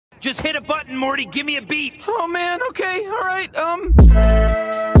Just hit a button, Morty. Give me a beat. Oh man, okay, all right.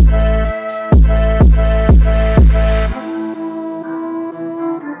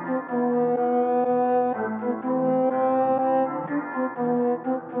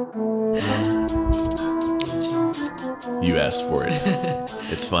 You asked for it.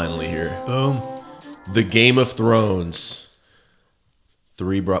 It's finally here. Boom. The Game of Thrones.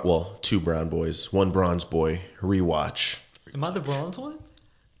 Two brown boys, one bronze boy. Rewatch. Am I the bronze one?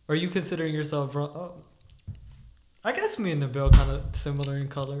 Or are you considering yourself bronze? Oh. I guess me and Nabil kind of similar in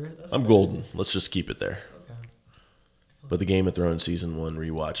color. I'm golden. Let's just keep it there. Okay. But the Game of Thrones season 1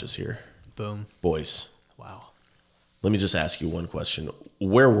 rewatch is here. Boom. Boys, Wow. let me just ask you one question.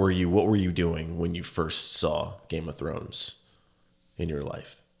 Where were you? What were you doing when you first saw Game of Thrones in your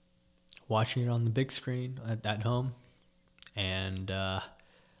life? Watching it on the big screen at home and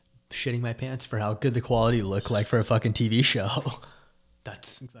shitting my pants for how good the quality looked like for a fucking TV show.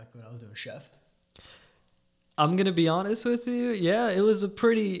 That's exactly what I was doing, chef. I'm going to be honest with you. Yeah, it was a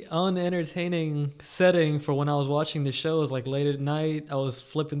pretty unentertaining setting for when I was watching the show. It was like late at night. I was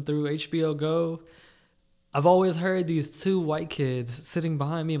flipping through HBO Go. I've always heard these two white kids sitting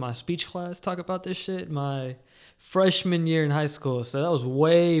behind me in my speech class talk about this shit my freshman year in high school. So that was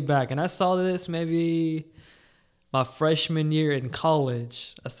way back. And I saw this maybe my freshman year in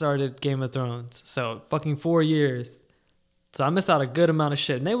college. I started Game of Thrones. So fucking 4 years. So I missed out a good amount of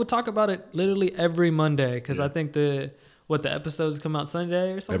shit. And they would talk about it literally every Monday because I think the episodes come out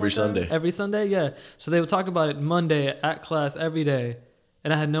Sunday or something. Every Sunday. Every Sunday, yeah. So they would talk about it Monday at class every day.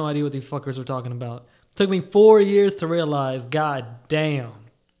 And I had no idea what these fuckers were talking about. Took me 4 years to realize, God damn,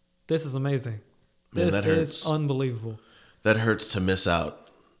 this is amazing. Man, This that is hurts. unbelievable. That hurts to miss out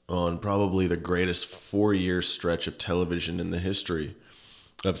on probably the greatest 4-year stretch of television in the history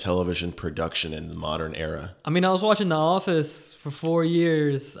of television production in the modern era. I mean, I was watching The Office for 4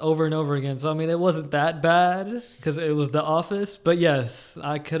 years over and over again. So, I mean, it wasn't that bad because it was The Office. But yes,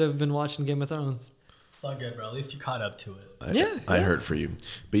 I could have been watching Game of Thrones. It's all good, bro. At least you caught up to it. I hurt for you.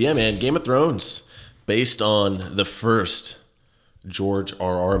 But yeah, man, Game of Thrones, based on the first George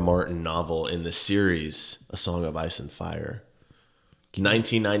R.R. Martin novel in the series, A Song of Ice and Fire.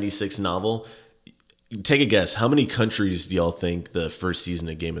 1996 novel. Take a guess. How many countries do y'all think the first season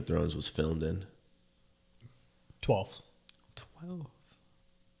of Game of Thrones was filmed in? 12. 12.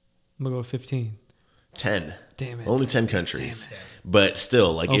 I'm going to go 15. 10. Damn it. Only 10 countries. But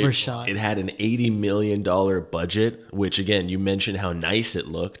still, like Overshot. it had an $80 million budget, which again, you mentioned how nice it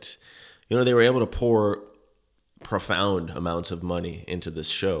looked. You know, they were able to pour profound amounts of money into this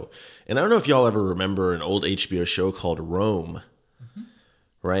show. And I don't know if y'all ever remember an old HBO show called Rome.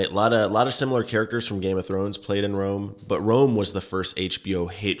 Right? A lot of similar characters from Game of Thrones played in Rome, but Rome was the first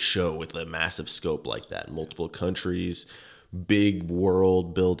HBO hit show with a massive scope like that. Multiple countries, big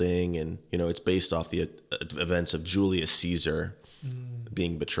world building, and you know, it's based off the events of Julius Caesar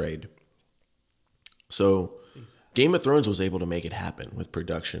being betrayed. So Game of Thrones was able to make it happen with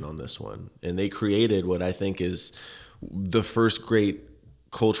production on this one, and they created what I think is the first great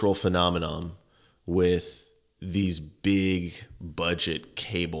cultural phenomenon with these big budget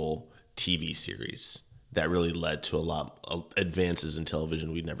cable TV series that really led to a lot of advances in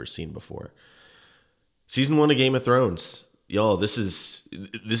television we'd never seen before. Season 1 of Game of Thrones. Y'all, this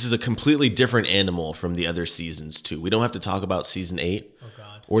is a completely different animal from the other seasons too. We don't have to talk about season 8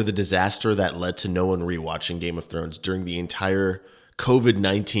 or the disaster that led to no one rewatching Game of Thrones during the entire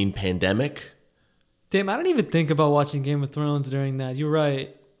COVID-19 pandemic. Damn, I didn't even think about watching Game of Thrones during that. You're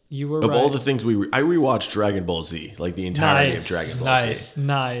right. You were Of right. all the things I rewatched Dragon Ball Z, like the entirety of Dragon Ball Z.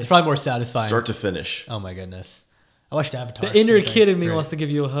 Nice. It's probably more satisfying. Start to finish. Oh my goodness. I watched Avatar. The inner It's kid in me great. wants to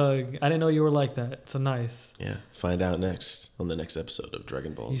give you a hug. I didn't know you were like that. So nice. Yeah, find out next on the next episode of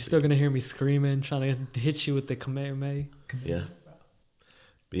Dragon Ball You're Z. still going to hear me screaming, trying to hit you with the Kamehameha. Yeah.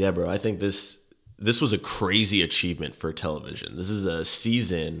 But yeah, bro, I think this was a crazy achievement for television. This is a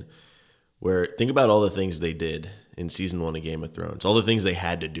season where, think about all the things they did in season 1 of Game of Thrones, all the things they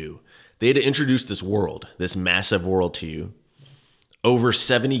had to do. They had to introduce this world, this massive world to you. Over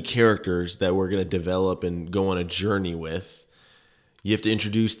 70 characters that we're going to develop and go on a journey with. You have to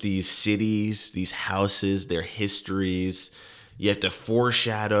introduce these cities, these houses, their histories. You have to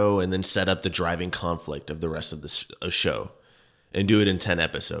foreshadow and then set up the driving conflict of the rest of the show and do it in 10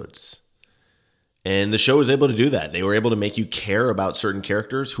 episodes. And the show was able to do that. They were able to make you care about certain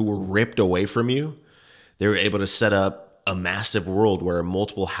characters who were ripped away from you. They were able to set up a massive world where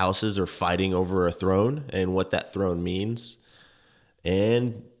multiple houses are fighting over a throne and what that throne means.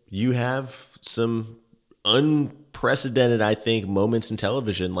 And you have some unprecedented, I think, moments in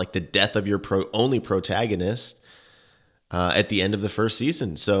television, like the death of your only protagonist, at the end of the first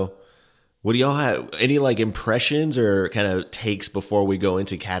season. So what do y'all have? Any like impressions or kind of takes before we go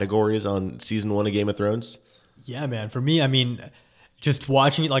into categories on season 1 of Game of Thrones? Yeah, man. For me, I mean, just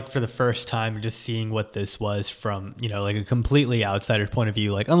watching it like for the first time, and just seeing what this was from, like a completely outsider's point of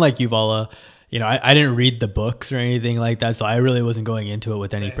view. Like, unlike Yuvala, I didn't read the books or anything like that, so I really wasn't going into it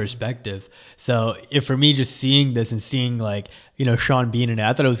with any perspective. So if for me, just seeing this and seeing like, Sean Bean in it,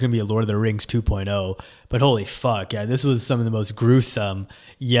 I thought it was going to be a Lord of the Rings 2.0, but holy fuck, yeah, this was some of the most gruesome,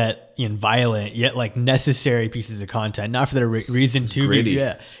 yet violent, yet like necessary pieces of content. Not for the reason to gritty.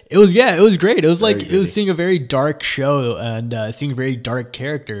 be, it was great. It was like, gritty. it was seeing a very dark show and seeing very dark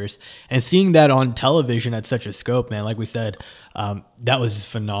characters and seeing that on television at such a scope, man. Like we said, that was just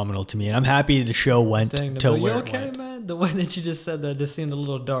phenomenal to me, and I'm happy the show went Dang, to but you where okay, it went. man? The way that you just said that just seemed a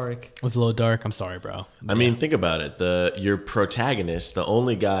little dark. It was a little dark. I'm sorry, bro. I mean, think about it. Your protagonist, the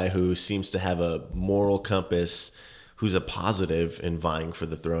only guy who seems to have a moral compass, who's a positive in vying for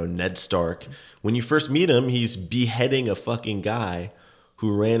the throne, Ned Stark. When you first meet him, he's beheading a fucking guy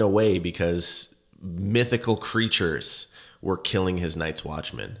who ran away because mythical creatures were killing his Night's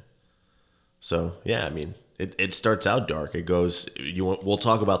Watchmen. So, yeah, I mean, it starts out dark. It goes. We'll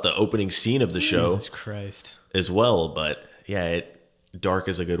talk about the opening scene of the show Jesus Christ. as well, but yeah, dark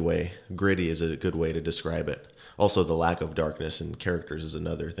is a good way. Gritty is a good way to describe it. Also, the lack of darkness in characters is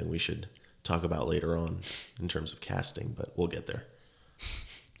another thing we should talk about later on in terms of casting, but we'll get there.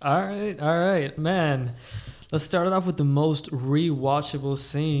 All right, man. Let's start it off with the most rewatchable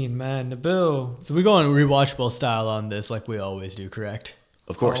scene, man. Nabil. So we go on rewatchable style on this, like we always do, correct?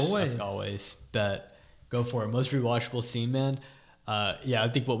 Of course. Always. But go for it. Most rewatchable scene, man. I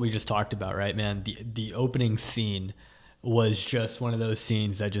think what we just talked about, right, man? The opening scene was just one of those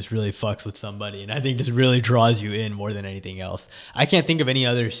scenes that just really fucks with somebody, and I think just really draws you in more than anything else. I can't think of any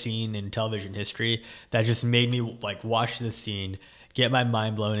other scene in television history that just made me like watch this scene, get my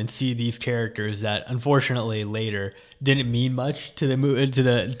mind blown, and see these characters that unfortunately later didn't mean much to the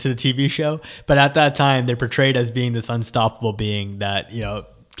TV show, but at that time they're portrayed as being this unstoppable being that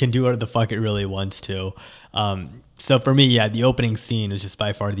can do whatever the fuck it really wants to. So for me, yeah, the opening scene is just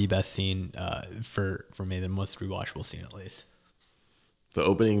by far the best scene for me, the most rewatchable scene at least. The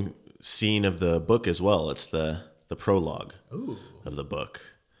opening scene of the book as well. It's the prologue Ooh. of the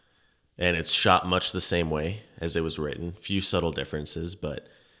book. And it's shot much the same way as it was written. Few subtle differences, but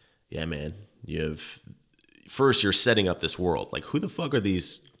yeah, man, first you're setting up this world. Like, who the fuck are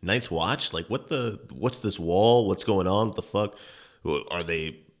these Night's Watch? Like, what's this wall? What's going on? What the fuck? Are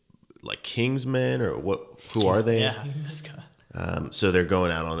they like Kingsmen or what? Who are they? Yeah. So they're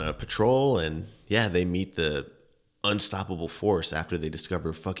going out on a patrol, and yeah, they meet the unstoppable force after they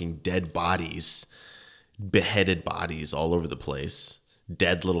discover fucking dead bodies, beheaded bodies all over the place.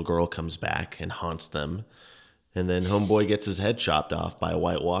 Dead little girl comes back and haunts them, and then homeboy gets his head chopped off by a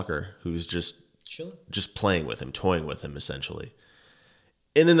White Walker who's just playing with him, toying with him, essentially.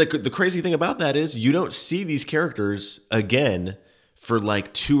 And then the crazy thing about that is you don't see these characters again for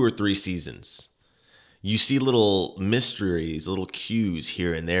like 2 or 3 seasons. You see little mysteries, little cues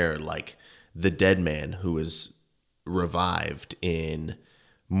here and there, like the dead man who was revived in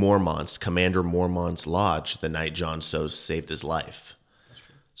Commander Mormont's lodge the night Jon Snow saved his life.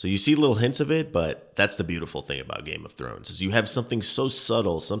 So you see little hints of it, but that's the beautiful thing about Game of Thrones is you have something so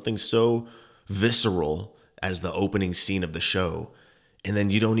subtle, something so visceral as the opening scene of the show, and then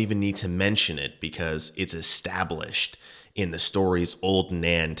you don't even need to mention it because it's established in the stories old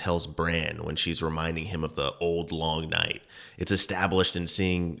Nan tells Bran when she's reminding him of the old long night. It's established in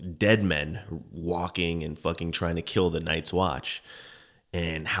seeing dead men walking and fucking trying to kill the Night's Watch,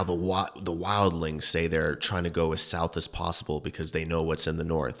 and how the wildlings say they're trying to go as south as possible because they know what's in the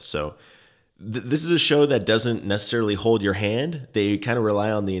north. So this is a show that doesn't necessarily hold your hand. They kind of rely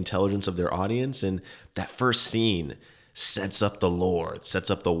on the intelligence of their audience, and that first scene sets up the lore,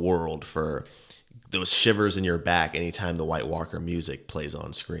 sets up the world for those shivers in your back anytime the White Walker music plays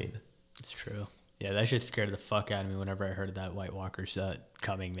on screen. It's true. Yeah, that shit scared the fuck out of me whenever I heard that White Walker's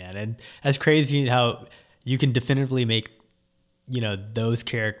coming, man. And that's crazy how you can definitively make, those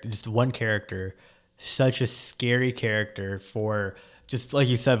characters, just one character, such a scary character for, just like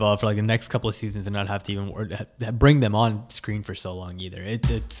you said, Val, for like the next couple of seasons and not have to even bring them on screen for so long either.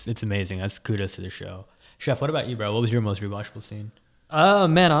 It's amazing. That's kudos to the show. Chef, what about you, bro? What was your most rewatchable scene?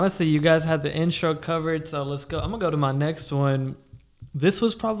 Man, honestly, you guys had the intro covered, so let's go. I'm going to go to my next one. This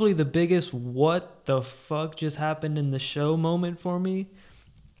was probably the biggest what the fuck just happened in the show moment for me.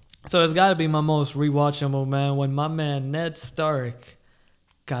 So it's got to be my most rewatchable, man. When my man Ned Stark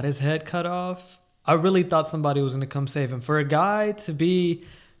got his head cut off, I really thought somebody was going to come save him. For a guy to be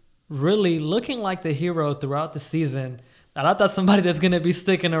really looking like the hero throughout the season, And I thought somebody that's going to be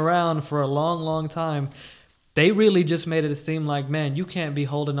sticking around for a long, long time. They really just made it seem like, man, you can't be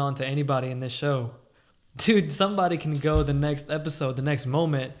holding on to anybody in this show. Dude, somebody can go the next episode, the next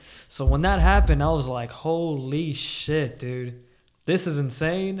moment. So when that happened, I was like, holy shit, dude. This is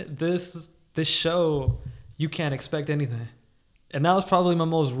insane. This show, you can't expect anything. And that was probably my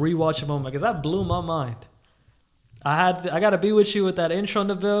most rewatchable moment because that blew my mind. I got to be with you with that intro,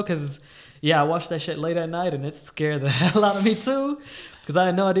 Nabil, because, yeah, I watched that shit late at night and it scared the hell out of me too because I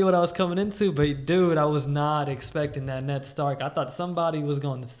had no idea what I was coming into. But, dude, I was not expecting that Ned Stark. I thought somebody was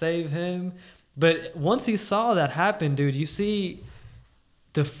going to save him. But once he saw that happen, dude, you see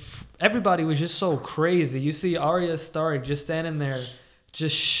everybody was just so crazy. You see Arya Stark just standing there,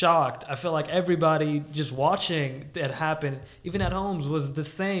 just shocked. I feel like everybody just watching that happen, even at homes, was the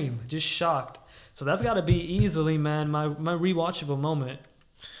same, just shocked. So that's got to be easily, man, my rewatchable moment.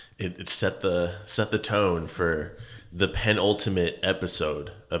 It set the tone for the penultimate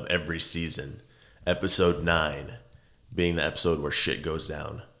episode of every season, episode 9, being the episode where shit goes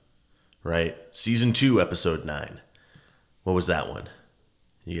down. Right? Season 2, episode 9. What was that one?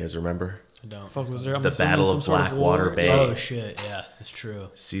 You guys remember? I don't. Fuck, was there, I'm The assuming Battle some of sort Blackwater war? Bay. Oh shit! Yeah, that's true.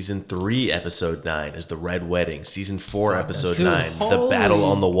 Season 3, episode 9 is the Red Wedding. Season 4, episode Dude, 9, the Battle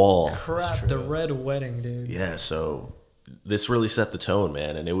on the Wall. Crap, the Red Wedding, dude. Yeah, so this really set the tone,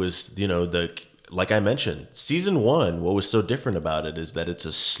 man. And it was, like I mentioned, season 1, what was so different about it is that it's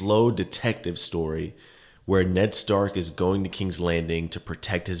a slow detective story where Ned Stark is going to King's Landing to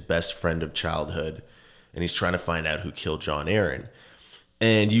protect his best friend of childhood, and he's trying to find out who killed Jon Arryn.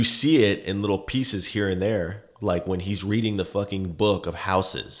 And you see it in little pieces here and there, like when he's reading the fucking book of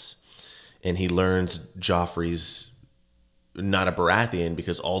houses, and he learns Joffrey's not a Baratheon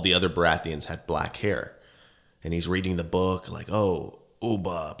because all the other Baratheons had black hair. And he's reading the book like, oh,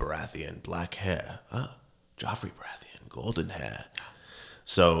 Ubba Baratheon, black hair. Joffrey Baratheon, golden hair.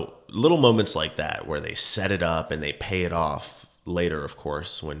 So little moments like that where they set it up and they pay it off later, of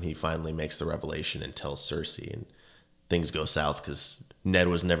course, when he finally makes the revelation and tells Cersei and things go south because Ned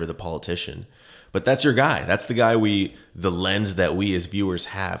was never the politician. But that's your guy. That's the guy the lens that we as viewers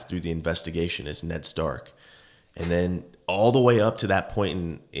have through the investigation is Ned Stark. And then all the way up to that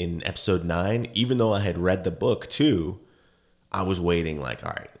point in episode 9, even though I had read the book too, I was waiting like,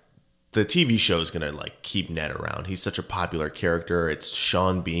 all right, the TV show is going to like keep Ned around. He's such a popular character. It's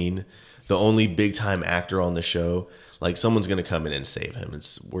Sean Bean, the only big time actor on the show. Like someone's going to come in and save him.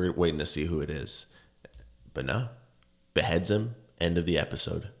 We're waiting to see who it is. But no, beheads him. End of the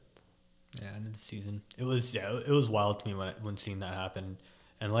episode. Yeah, end of the season. It was wild to me when seeing that happen.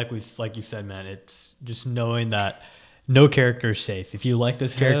 And like you said, man, it's just knowing that no character is safe. If you like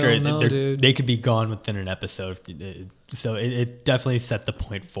this character, Hell no, dude. they could be gone within an episode. So it definitely set the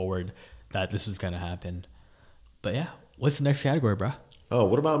point forward that this was going to happen. But yeah, what's the next category, bro? Oh,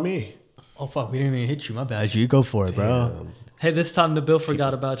 what about me? Oh, fuck, we didn't even hit you. My bad. You go for it, bro. Hey, this time the Bill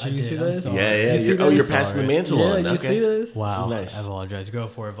forgot about you. You did, see I'm this? sorry. Yeah. You see You're this? passing the mantle Yeah, on. you Okay. see this? Wow. This is nice. I apologize. Go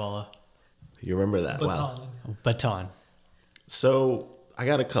for it, Vala. You remember that? Wow. Baton. So I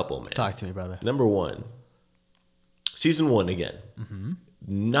got a couple, man. Talk to me, brother. Number 1, season 1 again. Mm-hmm.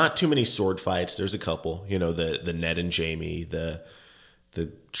 Not too many sword fights. There's a couple. The Ned and Jaime, the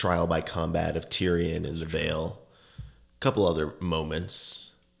trial by combat of Tyrion in the Vale. A couple other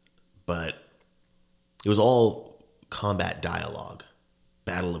moments, but it was all combat dialogue,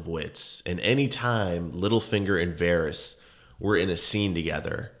 battle of wits. And any time Littlefinger and Varys were in a scene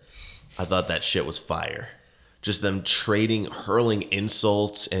together, I thought that shit was fire. Just them hurling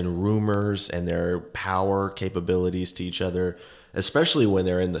insults and rumors and their power capabilities to each other, especially when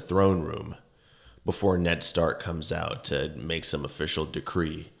they're in the throne room before Ned Stark comes out to make some official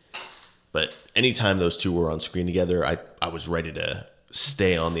decree. But anytime those two were on screen together, I was ready to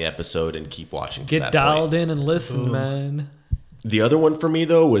stay on the episode and keep watching. Get dialed in and listen, man. The other one for me,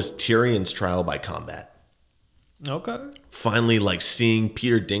 though, was Tyrion's trial by combat. Okay. Finally, like seeing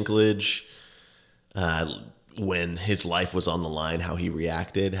Peter Dinklage when his life was on the line, how he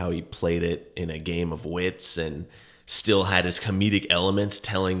reacted, how he played it in a game of wits and still had his comedic elements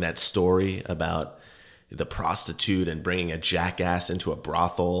telling that story about the prostitute and bringing a jackass into a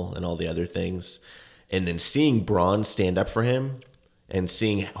brothel and all the other things. And then seeing Bronn stand up for him and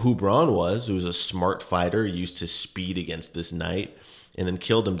seeing who Bronn was, who was a smart fighter, used his speed against this knight and then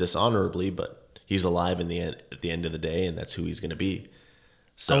killed him dishonorably, but he's alive at the end of the day, and that's who he's going to be.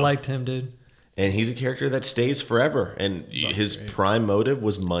 So, I liked him, dude. And he's a character that stays forever. And his prime motive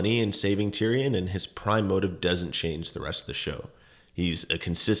was money and saving Tyrion, and his prime motive doesn't change the rest of the show. He's a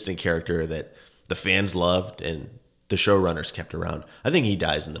consistent character that the fans loved and the showrunners kept around. I think he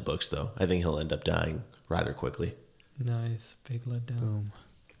dies in the books, though. I think he'll end up dying rather quickly. Nice. Big letdown. Boom.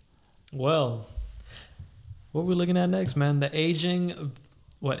 Well, what are we looking at next, man? The aging of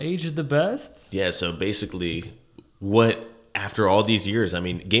what aged the best? Yeah, so basically, what after all these years, I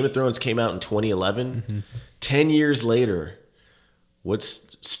mean, Game of Thrones came out in 2011. 10 years later,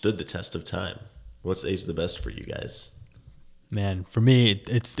 what's stood the test of time? What's aged the best for you guys? Man, for me,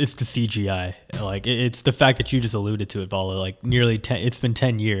 it's the CGI. Like it's the fact that you just alluded to it, Vala. Like nearly 10. It's been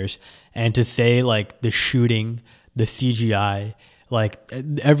 10 years, and to say like the shooting, the CGI, like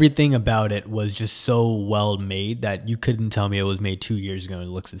everything about it was just so well made that you couldn't tell me it was made 2 years ago and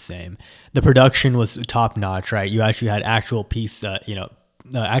it looks the same. The production was top notch, right? You actually had actual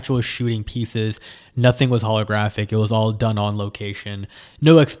actual shooting pieces. Nothing was holographic. It was all done on location.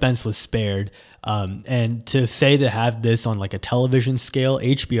 No expense was spared. And to say to have this on like a television scale,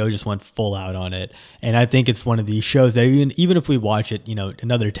 HBO just went full out on it. And I think it's one of these shows that even if we watch it,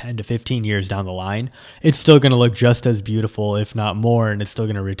 another 10 to 15 years down the line, it's still going to look just as beautiful, if not more. And it's still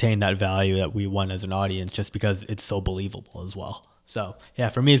going to retain that value that we want as an audience just because it's so believable as well. So yeah,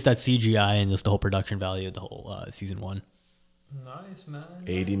 for me, it's that CGI and just the whole production value of the whole season 1. Nice, man.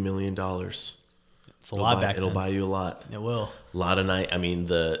 $80 million. It's a lot back It'll then. buy you a lot. It will. A lot of night. I mean,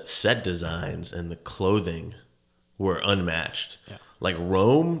 the set designs and the clothing were unmatched. Yeah. Like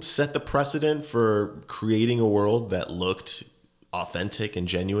Rome set the precedent for creating a world that looked authentic and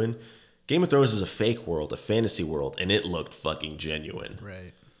genuine. Game of Thrones is a fake world, a fantasy world, and it looked fucking genuine.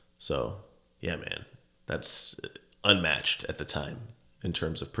 Right. So, yeah, man, that's unmatched at the time in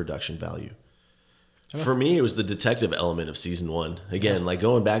terms of production value. For me, it was the detective element of season 1. Again, like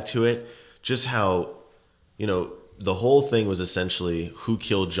going back to it, just how, the whole thing was essentially who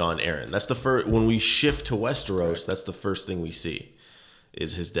killed Jon Arryn. That's the first, when we shift to Westeros, that's the first thing we see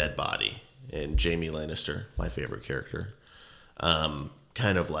is his dead body. And Jaime Lannister, my favorite character,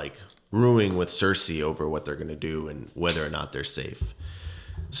 kind of like ruining with Cersei over what they're going to do and whether or not they're safe.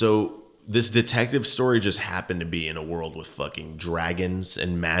 So this detective story just happened to be in a world with fucking dragons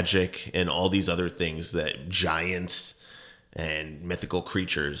and magic and all these other things, that giants and mythical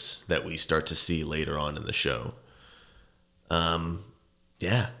creatures that we start to see later on in the show.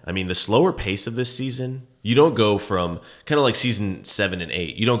 Yeah, I mean, the slower pace of this season, you don't go from, kind of like season 7 and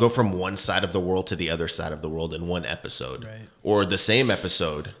 8, you don't go from one side of the world to the other side of the world in one episode. Right. Or the same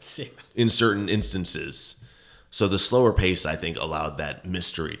episode in certain instances. So the slower pace, I think, allowed that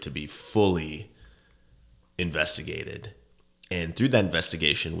mystery to be fully investigated. And through that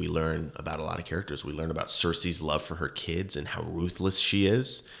investigation, we learn about a lot of characters. We learn about Cersei's love for her kids and how ruthless she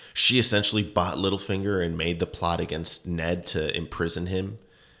is. She essentially bought Littlefinger and made the plot against Ned to imprison him.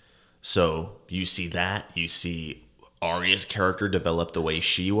 So you see that. You see Arya's character develop the way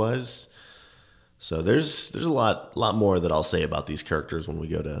she was. So there's a lot more that I'll say about these characters when we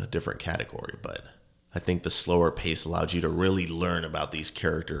go to a different category. But I think the slower pace allowed you to really learn about these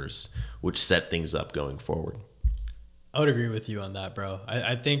characters, which set things up going forward. I would agree with you on that, bro.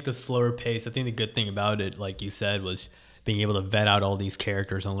 I think the slower pace, I think the good thing about it, like you said, was being able to vet out all these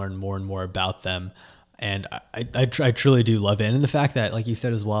characters and learn more and more about them. And I truly do love it. And the fact that, like you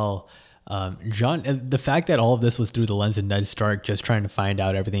said as well, the fact that all of this was through the lens of Ned Stark just trying to find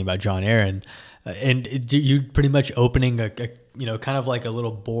out everything about Jon Arryn, and you pretty much opening a kind of like a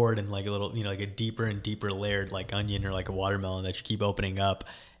little board and like a little, like a deeper and deeper layered like onion or like a watermelon that you keep opening up.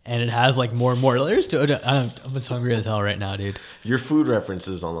 And it has like more and more layers to it. I'm just hungry as hell right now, dude. Your food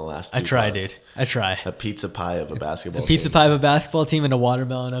references on the last two I try, pods. dude. I try. A pizza pie of a basketball A pizza team. pie of a basketball team and a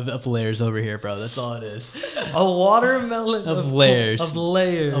watermelon of layers over here, bro. That's all it is. A watermelon Of layers. Of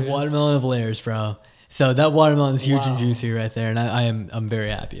layers. A watermelon of layers, bro. So that watermelon is huge Wow. and juicy right there, and I'm very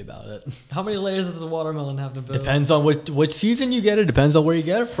happy about it. How many layers does a watermelon have to build? Depends on which season you get it. Depends on where you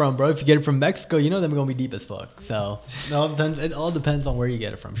get it from, bro. If you get it from Mexico, them are gonna be deep as fuck. So it all depends on where you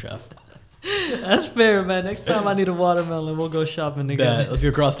get it from, chef. That's fair, man. Next time I need a watermelon, we'll go shopping together. Let's go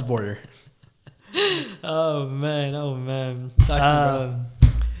across the border. Oh man. Talk to me, bro.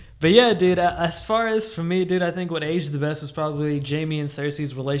 But yeah, dude. As far as for me, dude, I think what aged the best was probably Jaime and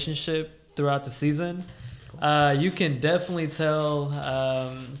Cersei's relationship throughout the season. You can definitely tell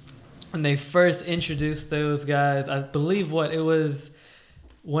when they first introduced those guys. I believe it was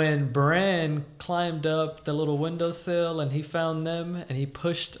when Bran climbed up the little windowsill and he found them and he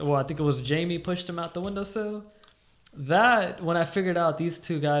I think it was Jaime pushed him out the windowsill. That, when I figured out these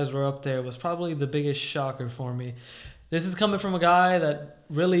two guys were up there, was probably the biggest shocker for me. This is coming from a guy that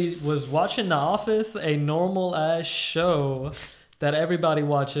really was watching The Office, a normal ass show that everybody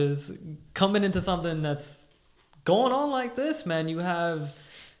watches, coming into something that's going on like this, man. You have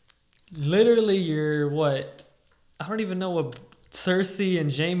literally I don't even know what Cersei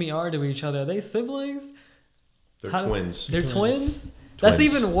and Jaime are to each other. Are they siblings? They're How- twins. They're twins? That's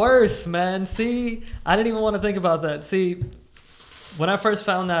Twins. even worse, man. See, I didn't even want to think about that. See, when I first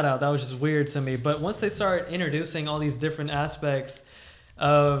found that out, that was just weird to me. But once they start introducing all these different aspects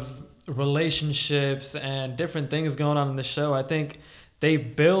of relationships and different things going on in the show, I think they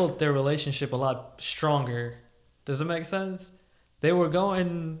built their relationship a lot stronger. Does it make sense? They were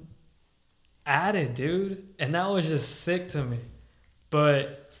going at it, dude. And that was just sick to me.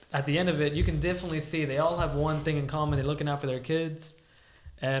 But at the end of it, you can definitely see they all have one thing in common. They're looking out for their kids.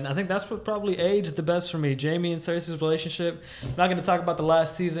 And I think that's what probably aged the best for me. Jamie and Cersei's relationship. I'm not going to talk about the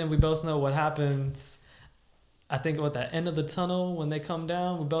last season. We both know what happens. I think at the end of the tunnel when they come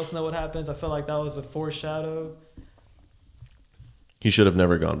down, we both know what happens. I feel like that was a foreshadow. He should have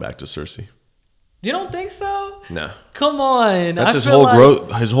never gone back to Cersei. You don't think so? No. Come on. That's I his feel whole like-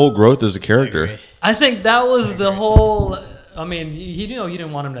 growth. His whole growth as a character. I think that was the whole. I mean, you know, you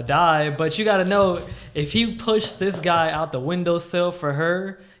didn't want him to die, but you got to know if he pushed this guy out the windowsill for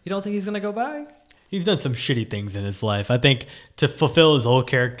her, you don't think he's gonna go back? He's done some shitty things in his life. I think to fulfill his whole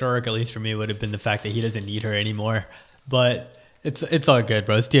character arc, at least for me, would have been the fact that he doesn't need her anymore. But it's all good,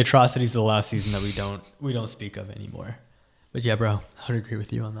 bro. It's the atrocities of the last season that we don't speak of anymore. But yeah, bro, I would agree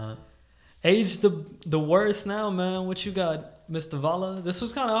with you on that. Age the worst now, man. What you got, Mr. Vala? This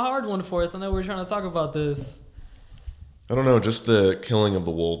was kind of a hard one for us. I know we were trying to talk about this. I don't know, just the killing of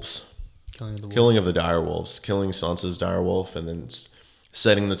the wolves. Killing Killing of the direwolves. Killing Sansa's direwolf and then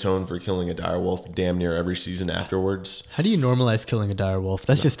setting the tone for killing a direwolf damn near every season afterwards. How do you normalize killing a direwolf?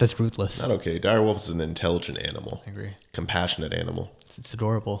 That's ruthless. Not okay. Direwolf is an intelligent animal. I agree. Compassionate animal. It's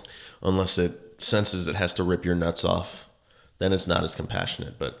adorable. Unless it senses it has to rip your nuts off. Then it's not as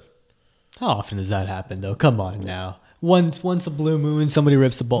compassionate, but How often does that happen, though? Come on now. Once a blue moon, somebody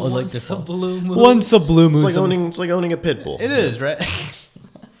rips the ball. Once this a blue moon. Once a blue moon. it's like owning a pit bull. It is, right?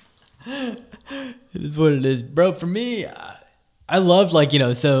 It is what it is. Bro, for me, I loved,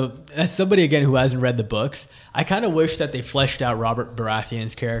 so as somebody, again, who hasn't read the books, I kind of wish that they fleshed out Robert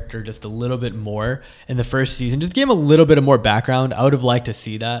Baratheon's character just a little bit more in the first season. Just give him a little bit of more background. I would have liked to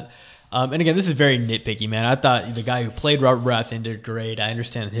see that. And again, this is very nitpicky, man. I thought the guy who played Robert Baratheon did great. I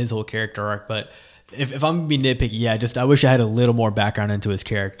understand his whole character arc, but if I'm going to be nitpicky, yeah, I wish I had a little more background into his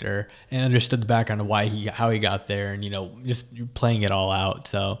character and understood the background of how he got there and, just playing it all out.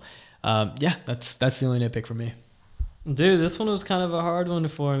 So, yeah, that's the only nitpick for me. Dude, this one was kind of a hard one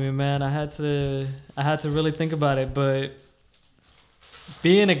for me, man. I had to really think about it, but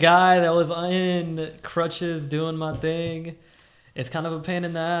being a guy that was in crutches doing my thing, it's kind of a pain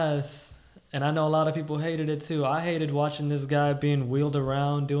in the ass. And I know a lot of people hated it too. I hated watching this guy being wheeled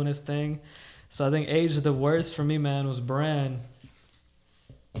around doing his thing. So I think age the worst for me, man, was Bran.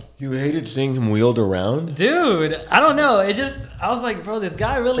 You hated seeing him wheeled around? Dude, I don't know. I was like, bro, this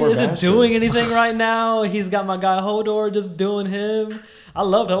guy really Poor isn't bastard. doing anything right now. He's got my guy Hodor just doing him. I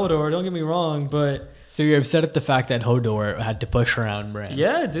loved Hodor, don't get me wrong, but So you're upset at the fact that Hodor had to push around Bran?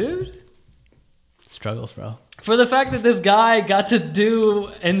 yeah, dude. Struggles, bro. For the fact that this guy got to do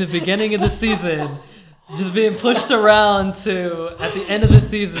in the beginning of the season, just being pushed around to, at the end of the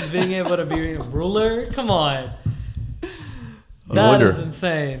season, being able to be a ruler. Come on. That is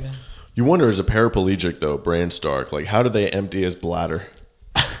insane. You wonder, as a paraplegic, though, Bran Stark, like, how did they empty his bladder?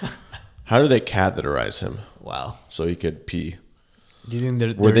 How did they catheterize him Wow. so he could pee? Do you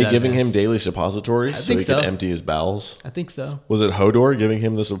think Were they that giving him advanced? daily suppositories I so think he could so. empty his bowels? I think so. Was it Hodor giving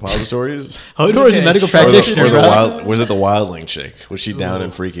him the suppositories? Hodor is a Okay, medical sure. practitioner, or the bro. was it the wildling chick? Was she down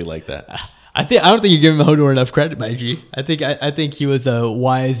and freaky like that? I don't think you're giving Hodor enough credit, my G. I think he was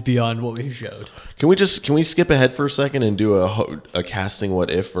wise beyond what we showed. Can we skip ahead for a second and do a casting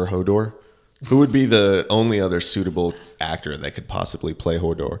what if for Hodor? Who would be the only other suitable actor that could possibly play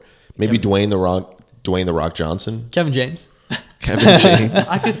Hodor? Maybe Dwayne the Rock Johnson, Kevin James. Kevin James.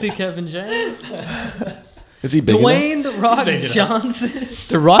 I could see Kevin James. Is he big enough? Dwayne The Rock Johnson.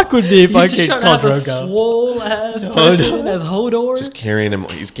 The Rock would be You fucking just trying to have a Khal Drogo. swole ass person as Hodor? Just carrying him.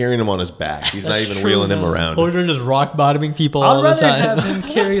 He's carrying him on his back. He's not That's even true, wheeling him man. around. Hodor just rock bottoming people all I'd the rather time. have him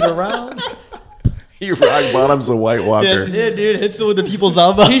carried around. He rock bottoms a White Walker. That's it, dude. Hits him with the people's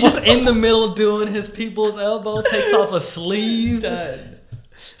elbow. He's just in the middle doing his people's elbow, takes off a sleeve.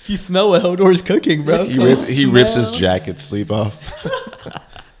 If you smell what Hodor's cooking, bro. He rips his smell. jacket sleeve off.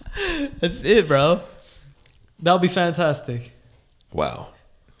 That's it, bro. That would be fantastic. Wow.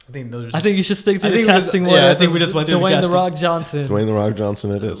 I think those. I think you should stick to I the think we just- casting yeah, one. I think we just went through the Dwayne The casting. Rock Johnson. Dwayne the Rock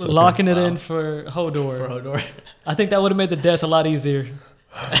Johnson it is. Okay. Locking it in for Hodor. for Hodor. I think that would have made the death a lot easier.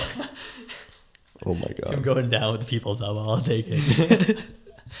 Oh my I'm god. going down with the people's elbow. I'll take it.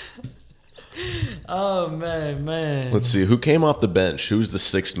 Oh man. Let's see who came off the bench. Who's the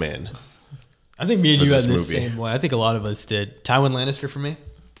sixth man? I think me and for you had this the movie. same one. I think a lot of us did. Tywin Lannister for me.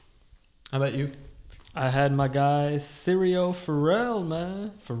 How about you? I had my guy Syrio Farrell.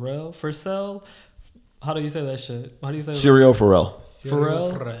 How do you say that shit? How do you say Syrio Farrell,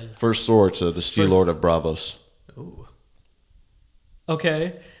 Farrell? first sword to the Sea Lord of Bravos. Ooh.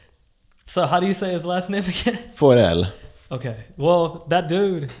 Okay. So how do you say his last name again? Farrell. Okay. Well, that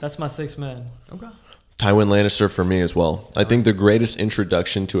dude, that's my sixth man. Okay. Tywin Lannister for me as well. I think the greatest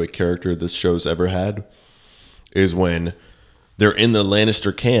introduction to a character this show's ever had is when they're in the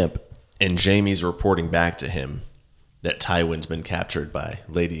Lannister camp and Jaime's reporting back to him that Tywin's been captured by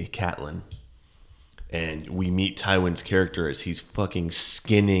Lady Catelyn. And we meet Tywin's character as he's fucking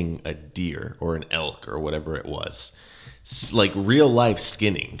skinning a deer or an elk or whatever it was. Like real life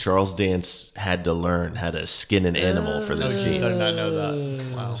skinning. Charles Dance had to learn how to skin an animal for this I scene. did not know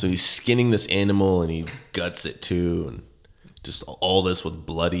that. Wow. So he's skinning this animal and he guts it too, and just all this with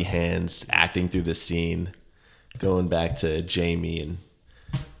bloody hands, acting through the scene, going back to Jaime and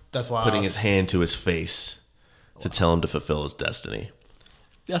That's wild. putting his hand to his face to tell him to fulfill his destiny.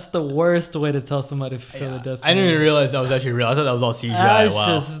 That's the worst way to tell somebody to fulfill a destiny. I didn't even realize that was actually real. I thought that was all CGI. That's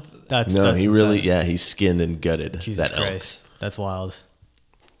Wow. just- that's No, that's he insane. really, he skinned and gutted Jesus that elk. Christ. That's wild.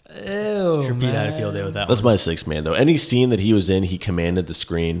 Ew, Sure, Pete had a man. field day with that That's one. my sixth man, though. Any scene that he was in, he commanded the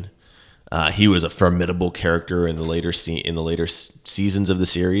screen. He was a formidable character in the later seasons of the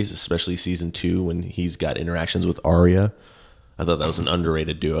series, especially season 2 when he's got interactions with Arya. I thought that was an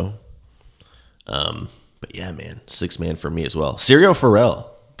underrated duo. But yeah, man, sixth man for me as well. Syrio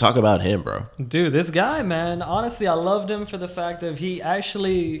Farrell, talk about him, bro. Dude, this guy, man, honestly, I loved him for the fact that he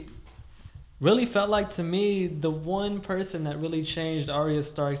actually really felt like, to me, the one person that really changed Arya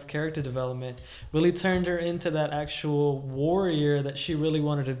Stark's character development, really turned her into that actual warrior that she really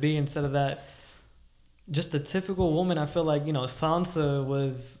wanted to be instead of that just a typical woman. I feel like, Sansa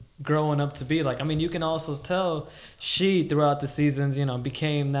was growing up to be like. I mean, you can also tell she, throughout the seasons,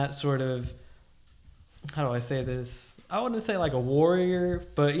 became that sort of, how do I say this? I wouldn't say like a warrior,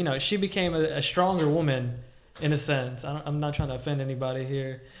 but she became a stronger woman in a sense. I'm not trying to offend anybody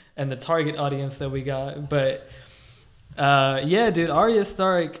here and the target audience that we got, but yeah, dude, Arya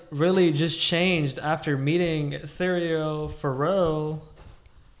Stark really just changed after meeting Syrio Farrell.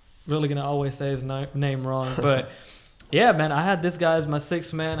 Really gonna always say his name wrong, but yeah, man, I had this guy as my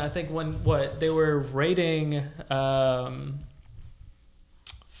sixth man. I think when they were raiding.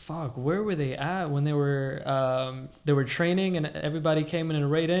 Where were they at when they were training and everybody came in and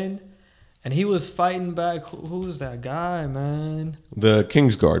raid in, and he was fighting back. Who was that guy, man? The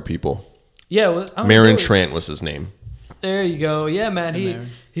Kingsguard people. Yeah, Meryn Trant was his name. There you go. Yeah, man. Meryn.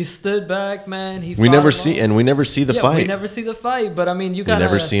 He stood back, man. We never see the fight. We never see the fight, but I mean, you We gotta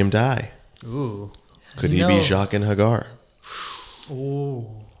never see him die. Ooh. Could he be Jaqen Hagar? Ooh.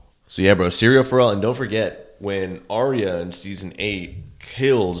 So yeah, bro, Syrio Farrell, and don't forget when Arya in season 8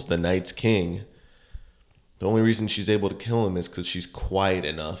 kills the Night's King, the only reason she's able to kill him is because she's quiet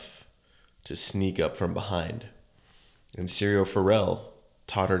enough to sneak up from behind. And Syrio Farrell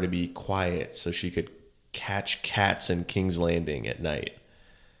taught her to be quiet so she could catch cats in King's Landing at night.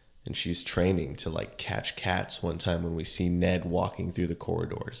 And she's training to like catch cats one time when we see Ned walking through the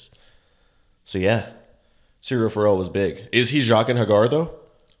corridors. So yeah, Syrio Farrell was big. Is he Jaqen Hagar though?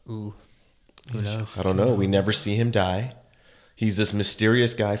 Ooh. Who knows? I don't know. We never see him die. He's this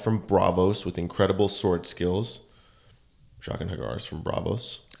mysterious guy from Bravos with incredible sword skills. Jaqen Hagar is from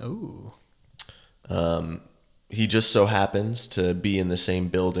Bravos. Ooh. He just so happens to be in the same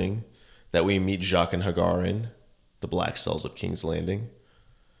building that we meet Jaqen Hagar in, the Black Cells of King's Landing.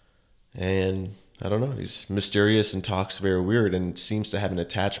 And I don't know, he's mysterious and talks very weird and seems to have an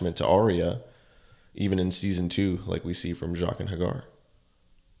attachment to Arya, even in season 2, like we see from Jaqen Hagar.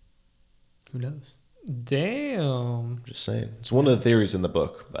 Who knows? Damn. Just saying. It's one of the theories in the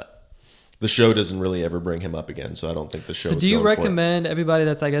book, but the show doesn't really ever bring him up again, so I don't think the show So is do you going for it. recommend everybody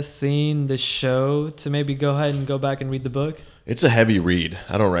that's, I guess, seen the show to maybe go ahead and go back and read the book? It's a heavy read.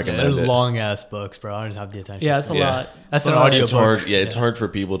 I don't Yeah, recommend they're it. long ass books, bro. I don't have the attention. Yeah, it's a Yeah. lot. That's an But- audio It's book. hard. Yeah, it's hard for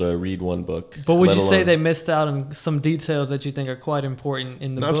people to read one book. But would let you say alone- they missed out on some details that you think are quite important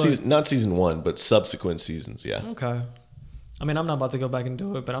in the not book? not season 1, but subsequent seasons? Yeah. Okay. I mean, I'm not about to go back and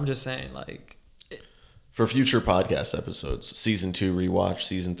do it, but I'm just saying, like, For future podcast episodes, season 2 rewatch,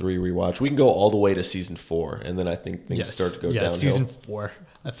 season 3 rewatch. We can go all the way to season 4, and then I think things start to go downhill. Season 4.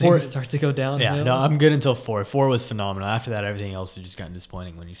 things start to go downhill. Yeah, no, I'm good until 4. 4 was phenomenal. After that, everything else was just kind of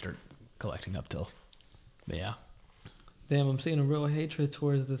disappointing when you start collecting up till. But yeah. Damn, I'm seeing a real hatred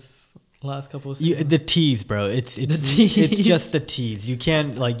towards this last couple of You, seasons. the tease, bro. It's tease. it's just the tease. You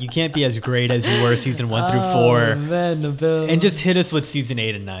can't be as great as you were season 1 through 4, man, Nabil. and just hit us with season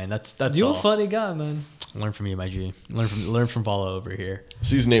 8 and 9. That's you all. a funny guy, man. Learn from you, my G. Learn from Follow over here.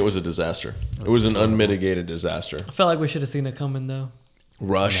 Season 8 was a disaster. It was an unmitigated disaster. I felt like we should have seen it coming though.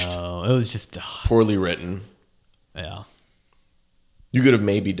 Rushed, No, it was just poorly written. yeah. You could have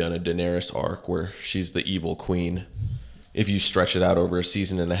maybe done a Daenerys arc where she's the evil queen if you stretch it out over a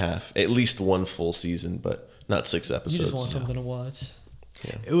season and a half. At least one full season, but not 6 You episodes. just want something to watch.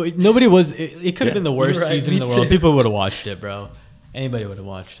 Nobody was. It could have Yeah. been the worst You're right, season in me the world. too. People would have watched it, bro. Anybody would have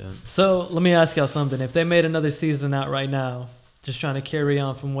watched it. So let me ask y'all something. If they made another season out right now, just trying to carry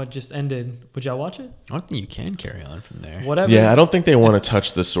on from what just ended, would y'all watch it? I don't think you can carry on from there. Whatever. Yeah, I don't think they want to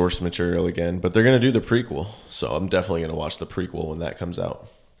touch the source material again, but they're going to do the prequel. So I'm definitely going to watch the prequel when that comes out.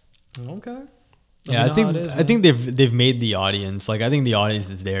 Okay. Yeah, Let I me know how think it is, I man. think they've made the audience, like, I think the audience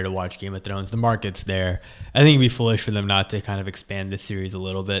is there to watch Game of Thrones. The market's there. I think it'd be foolish for them not to kind of expand this series a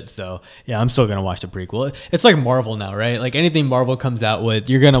little bit. So yeah, I'm still gonna watch the prequel. It's like Marvel now, right? Like anything Marvel comes out with,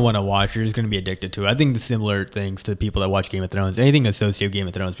 you're gonna want to watch. You're just gonna be addicted to it. I think the similar things to people that watch Game of Thrones. Anything associated with Game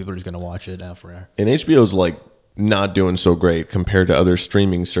of Thrones, people are just gonna watch it now forever. And HBO's like not doing so great compared to other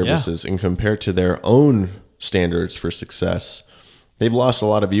streaming services and compared to their own standards for success. They've lost a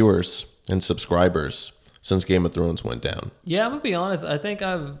lot of viewers and subscribers since Game of Thrones went down. Yeah, I'm gonna be honest. I think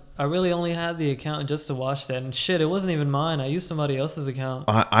I really only had the account just to watch that, and shit, it wasn't even mine. I used somebody else's account.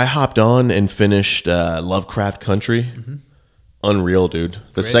 I hopped on and finished Lovecraft Country. Unreal, dude.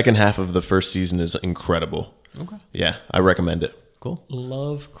 The second half of the first season is incredible. Okay, Yeah, I recommend it. cool.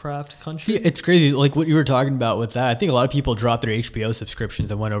 Lovecraft Country. See, it's crazy, like what you were talking about with that. I think a lot of people dropped their HBO subscriptions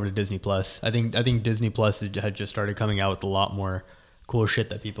and went over to Disney Plus. I think Disney Plus had just started coming out with a lot more cool shit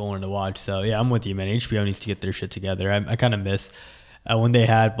that people wanted to watch. So yeah, I'm with you, man. HBO needs to get their shit together. I kind of miss when they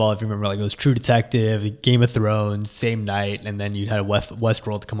had, well, if you remember, like it was True Detective, Game of Thrones, same night, and then you had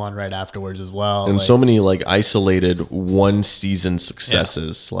Westworld come on right afterwards as well. And like, so many like isolated one season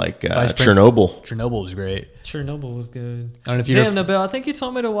successes like Vice Chernobyl. Chernobyl was great. Chernobyl was good. I don't know if you Damn, Nabil, I think you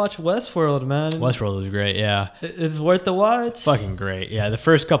told me to watch Westworld, man. Westworld was great. Yeah, It's worth the watch. fucking great. Yeah, the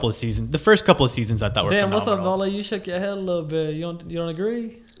first couple of seasons I thought were Damn, what's up, phenomenal. Nola? You shook your head a little bit. You don't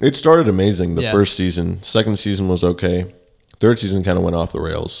agree? It started amazing the Yeah. first season. Second season was okay. Third season kind of went off the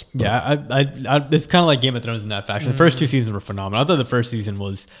rails. But Yeah, I it's kind of like Game of Thrones in that fashion. The first two seasons were phenomenal. I thought the first season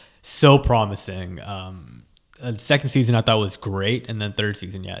was so promising. The second season I thought was great, and then third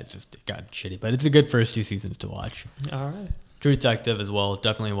season, yeah, it got shitty. But it's a good first 2 seasons to watch. All right. True Detective as well,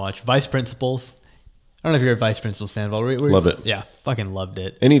 definitely watch. Vice Principals. I don't know if you're a Vice Principals fan, but Love it. Yeah, fucking loved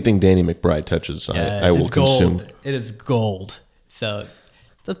it. anything Danny McBride touches, Yes, I will it's gold. consume. It is gold. So,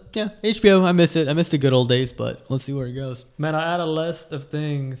 yeah, HBO. I miss it. I miss the good old days, but let's see where it goes. Man, I add a list of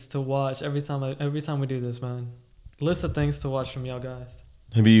things to watch every time we do this, man. List of things to watch from y'all guys.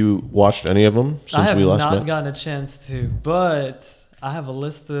 Have you watched any of them I since have we last not met? gotten a chance to, but I have a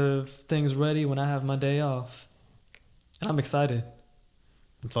list of things ready when I have my day off. And I'm excited.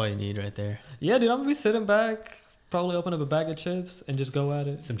 That's all you need right there. Yeah, dude, I'm gonna be sitting back, probably open up a bag of chips and just go at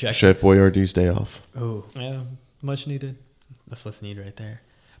it. Some check. Chef Boyardee's day off. Oh, Yeah, much needed. that's what's needed right there.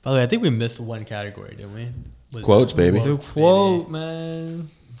 By the way, I think we missed one category, didn't we? Was Quotes, baby. The Quotes, quote, man.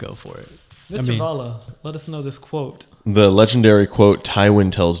 Go for it. Mr. Vala, let us know this quote. The legendary quote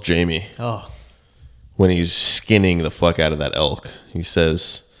Tywin tells Jamie Oh, when he's skinning the fuck out of that elk. He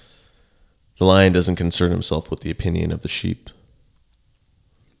says, "The lion doesn't concern himself with the opinion of the sheep."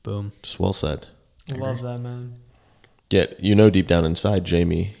 boom. Just well said. Love that, man. Yet, you know deep down inside,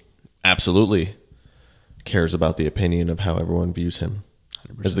 Jamie absolutely cares about the opinion of how everyone views him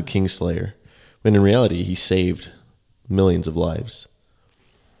 100%. as the Kingslayer, when in reality, he saved millions of lives.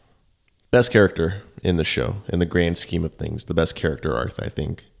 Best character in the show, in the grand scheme of things, the best character arc, I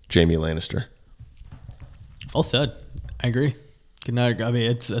think, Jamie Lannister. Well said. I agree. Good night. I mean,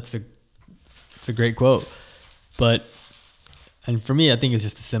 it's a great quote, but and for me, I think it's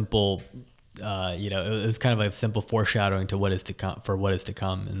just a simple, it was kind of like a simple foreshadowing to what is to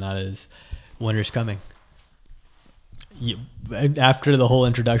come, and that is winter's coming. After the whole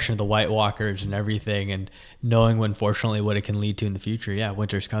introduction of the White Walkers and everything, and knowing unfortunately what it can lead to in the future, yeah,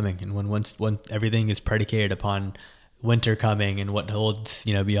 winter's coming, and when everything is predicated upon winter coming and what holds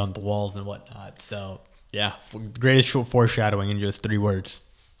beyond the walls and whatnot. So yeah, greatest foreshadowing in just 3 words.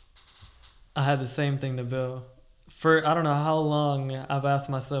 I had the same thing to Bill. For I don't know how long I've asked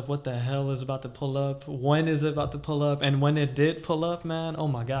myself what the hell is about to pull up, when is it about to pull up, and when it did pull up, man, oh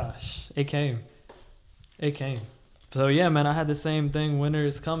my gosh, it came. So yeah, man, I had the same thing. Winter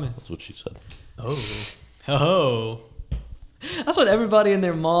is coming. That's what she said. Oh. That's what everybody and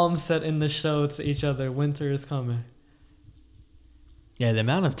their mom said in the show to each other. Winter is coming. Yeah, the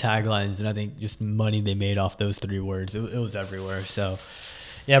amount of taglines and I think just money they made off those 3 words, it was everywhere. So,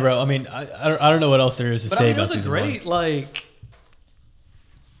 yeah, bro. I mean, I don't know what else there is to But say I mean, it about was a season great 1.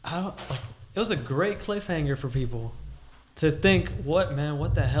 it was a great cliffhanger for people to think, what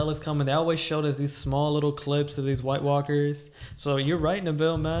the hell is coming? They always showed us these small little clips of these White Walkers. So you're right,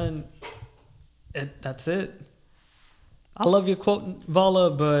 Nabil, man. That's it. I love your quote, Vala,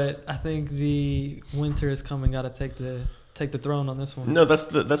 but I think the winter is coming. Got to take the throne on this one. No, that's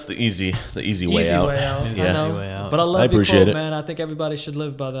the easy way out. Yeah. I know. Easy way out. But I love I your appreciate quote, it. man. I think everybody should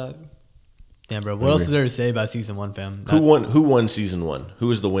live by that. Damn, bro. What else is there to say about season 1, fam? Who won season 1?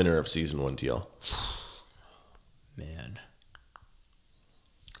 Who is the winner of season 1 to y'all? Man.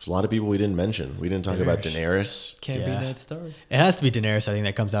 There's a lot of people we didn't mention. We didn't talk about Daenerys. Can't be Yeah. Ned Stark. It has to be Daenerys, I think,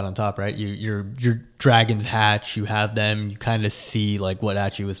 that comes out on top, right? Your dragons hatch, you have them, you kind of see like what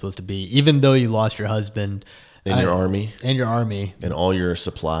Achi was supposed to be. Even though you lost your husband In your army. and your army, And all your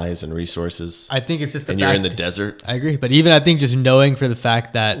supplies and resources. I think it's just the And fact, you're in the desert. I agree, but even I think just knowing for the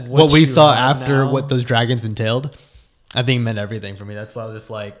fact that What what we you saw have after now. what those dragons entailed, I think meant everything for me. That's why I was just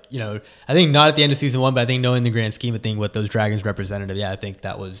like, I think not at the end of season 1, but I think knowing the grand scheme of things, what those dragons represented, yeah, I think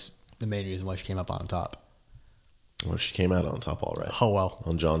that was the main reason why she came up on top. Well, she came out on top all right. Oh well.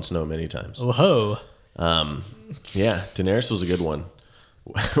 On Jon Snow many times. Oh ho. Yeah, Daenerys was a good one.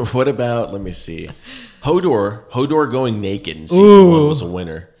 What about, let me see. Hodor going naked in season 1 was a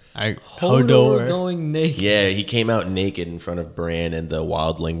winner. Hodor going naked. Yeah, he came out naked in front of Bran and the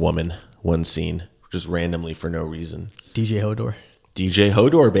wildling woman one scene, just randomly for no reason. DJ Hodor. DJ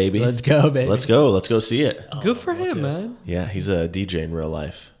Hodor, baby. Let's go, baby. Let's go. Let's go see it. Good for him, man. Yeah, he's a DJ in real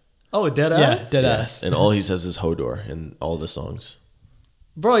life. Oh, dead Yeah, ass? dead Yeah, ass. and all he says is Hodor in all the songs.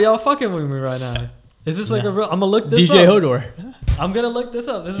 Bro, y'all fucking with me right now. Is this like a real... I'm going to look this DJ up. Hodor. I'm going to look this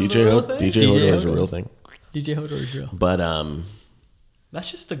up. This is DJ a real thing? DJ Hodor is a real thing. DJ Hodor is real. But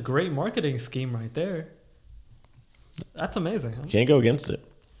That's just a great marketing scheme right there. That's amazing. Huh? can't go against it.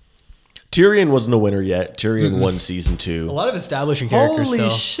 Tyrion wasn't a winner yet. Tyrion won season 2. A lot of establishing characters. Holy still.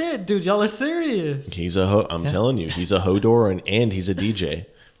 shit, dude. Y'all are serious. He's I'm telling you, he's a Hodor and he's a DJ.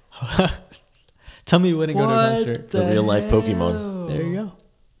 Tell me you wouldn't go to a What concert. The real life hell? Pokemon. There you go.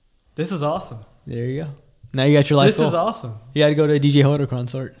 This is awesome. There you go. Now you got your life This is full. awesome. You got to go to a DJ Hodor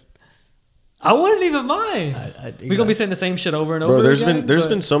concert. I wouldn't even mind. I We're gonna be saying the same shit over and over. Bro, there's again, been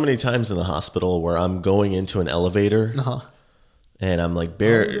but- so many times in the hospital where I'm going into an elevator Uh-huh. and I'm like,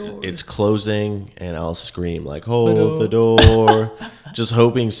 it's closing, and I'll scream like, hold the door, just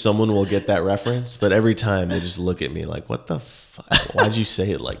hoping someone will get that reference. But every time they just look at me like, what the fuck? Why'd you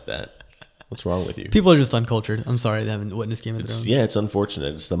say it like that? What's wrong with you? People are just uncultured. I'm sorry they haven't witnessed Game of Thrones. Yeah, it's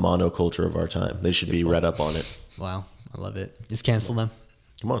unfortunate. It's the monoculture of our time. They should be read up on it. Wow. I love it. Just cancel them.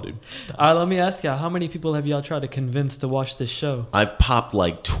 Come on, dude. All right, let me ask y'all, how many people have y'all tried to convince to watch this show? I've popped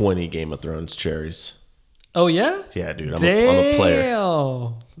like 20 Game of Thrones cherries. Oh, yeah? Yeah, dude. I'm a player.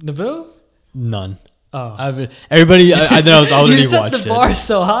 Nabil? None. Oh. Everybody, I know I was already You set watched the bar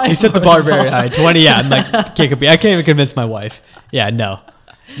so high. You set the for bar it, very Paul. high. 20, yeah. I'm like, I can't even convince my wife. Yeah, no.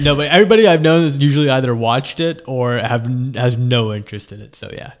 No, but everybody I've known has usually either watched it or has no interest in it. So,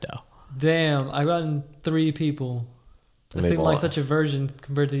 yeah, no. Damn, I've gotten 3 people. That And they've seem like all- such a virgin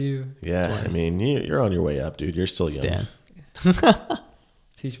compared to you. Yeah, I mean, you're on your way up, dude. You're still young. Stan.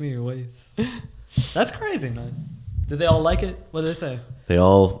 Teach me your ways. That's crazy, man. Did they all like it? What did they say? They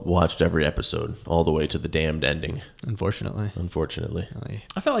all watched every episode, all the way to the damned ending, Unfortunately. unfortunately.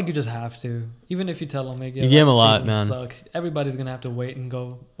 I feel like you just have to. Even if you tell them, like, You give 'em a lot, season man. Sucks. Everybody's going to have to wait and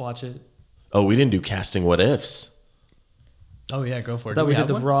go watch it. Oh, we didn't do casting what ifs. Oh, yeah, go for I it. thought Do we have did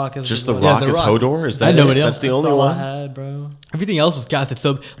The one? Rock. As Just the The one. Rock The is Rock. Hodor? Is I that know it? it is. That's the That's only all one? I had, bro. Everything else was casted.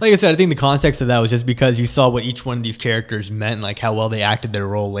 So, like I said, I think the context of that was just because you saw what each one of these characters meant, like how well they acted their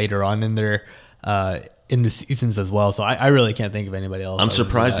role later on in their in the seasons as well. So I really can't think of anybody else. I'm other than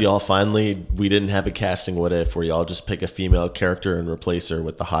surprised that. y'all we didn't have a casting what if where y'all just pick a female character and replace her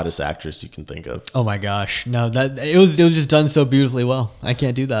with the hottest actress you can think of. Oh my gosh, no! That it was just done so beautifully well. I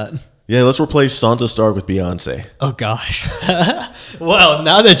can't do that. Yeah, let's replace Sansa Stark with Beyonce. Oh gosh. Well,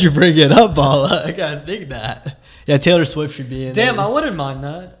 now that you bring it up, Paula, I gotta think that. Yeah, Taylor Swift should be in. Damn, there. I wouldn't mind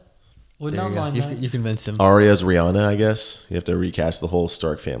that. Would There not you go. mind You've- that. You convinced him. Arya's Rihanna, I guess. You have to recast the whole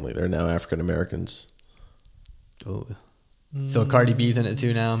Stark family. They're now African Americans. Oh, So Cardi B's in it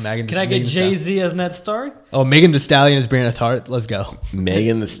too now. Can I get Jay Z as Ned Stark? Oh, Megan Thee Stallion is Brianna Hart. Let's go.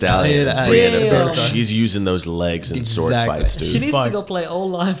 Megan Thee Stallion is Yeah, Brianna damn. Stark. She's using those legs in sword Exactly. fights, She dude. needs Fuck. to go play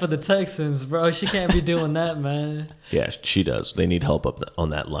O-line for the Texans, bro. She can't be doing that, man. Yeah, she does. They need help on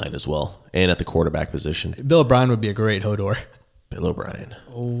that line as well, and at the quarterback position. Bill O'Brien would be a great Hodor. Bill O'Brien.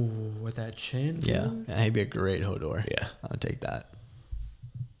 Oh, with that chin. Yeah, dude. yeah, he'd be a great Hodor. Yeah. I'll take that.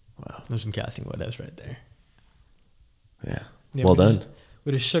 Wow. There's some casting what ifs right there. Yeah. Yeah, Well we done. just-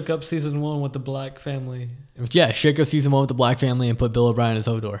 We'd have shook up season 1 with the Black family. Yeah, shake up season 1 with the Black family and put Bill O'Brien as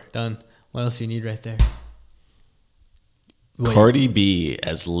Hodor. Done. What else do you need right there? Wait. Cardi B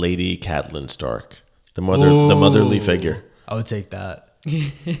as Lady Catelyn Stark, the motherly Ooh. figure. I would take that.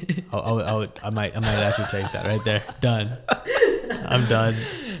 I might actually take that right there. Done. I'm done.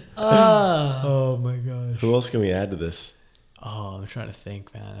 Oh my gosh. Who else can we add to this? Oh, I'm trying to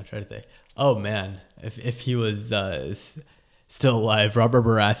think, man. Oh man, if he was still alive, Robert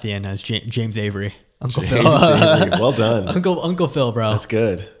Baratheon as James Avery, Uncle James Phil. Avery. Well done. Uncle Phil, bro. That's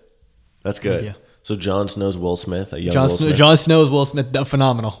good. That's good. Yeah. So Jon Snow's Will Smith, a young Jon Will Smith, Snow's Will Smith,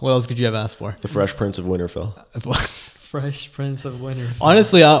 phenomenal. What else could you have asked for? the Fresh Prince of Winterfell. Fresh Prince of Winterfell.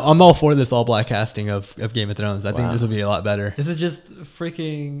 Honestly, I'm all for this all black casting of Game of Thrones. I think this would be a lot better. This is just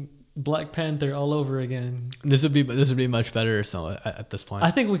freaking Black Panther all over again. This would be much better. So at this point,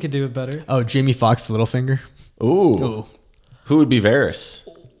 I think we could do it better. oh, Jamie Foxx, Littlefinger. Ooh. Oh Who would be Varys?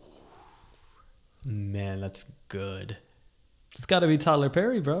 man, that's good. It's got to be Tyler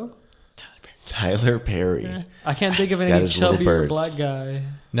Perry, bro. Tyler Perry. I can't think of He's got any his little chubbier birds. black guy.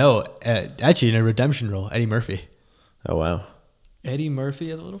 No, actually, in a redemption role, Eddie Murphy. Oh wow. Eddie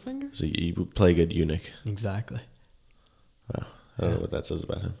Murphy as Littlefinger? So you would play a good eunuch. Exactly. Wow. I don't know what that says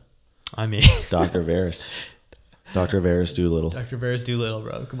about him. I mean, Dr. Varys. Dr. Varys Doolittle. Dr. Varys Doolittle,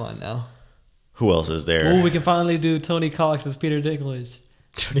 bro. Come on now. Who else is there? Oh, we can finally do Tony Cox as Peter Dinklage.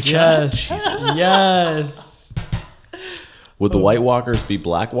 Tony Yes. Yes. Would the White Walkers be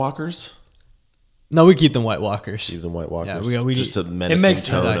Black Walkers? No, we keep them White Walkers. Keep them White Walkers. Yeah, we just need- a menacing makes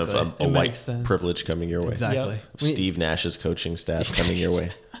tone sense. of Exactly. a It white makes sense. privilege coming your way. Exactly. Yep. Of Steve Nash's coaching staff coming your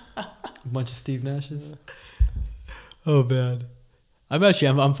way. A bunch of Steve Nashes. Oh man.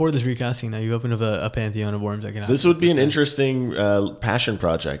 I'm for this recasting now. You open up a pantheon of worms that can. This would be an interesting passion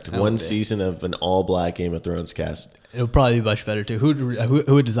project. That One would be. season of an all-black Game of Thrones cast. It'll probably be much better too.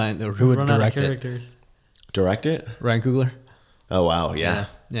 Who would design or who would Run out of direct it? characters. Direct it? Ryan Coogler. Oh wow, yeah.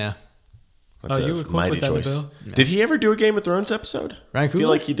 Yeah. That's Oh, you a were quick mighty with that, choice. Bill. Did he ever do a Game of Thrones episode? Ryan I feel Coogler?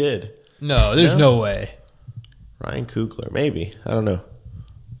 like he did. No, there's No? no way. Ryan Coogler, maybe. I don't know.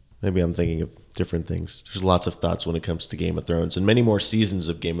 Maybe I'm thinking of different things. There's lots of thoughts when it comes to Game of Thrones and many more seasons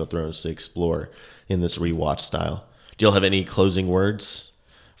of Game of Thrones to explore in this rewatch style. Do y'all have any closing words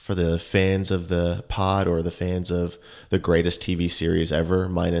for the fans of the pod or the fans of the greatest TV series ever,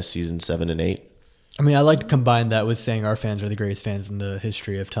 minus season 7 and 8? I mean, I like to combine that with saying our fans are the greatest fans in the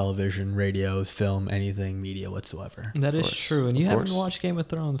history of television, radio, film, anything, media whatsoever. That is course. true. And Of you haven't course. watched Game of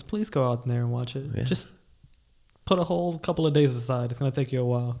Thrones, please go out there and watch it. Yeah. Just put a whole couple of days aside. It's going to take you a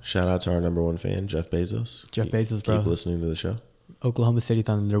while. Shout out to our number one fan, Jeff Bezos. Jeff Bezos, bro. Keep listening to the show. Oklahoma City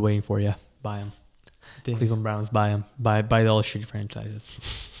Thunder, they're waiting for you. Buy them. Damn. Cleveland Browns, buy them. Buy all the shitty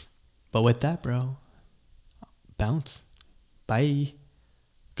franchises. But with that, bro, bounce. Bye.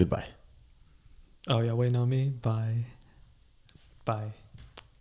 Goodbye. Oh, yeah, waiting on me? Bye. Bye.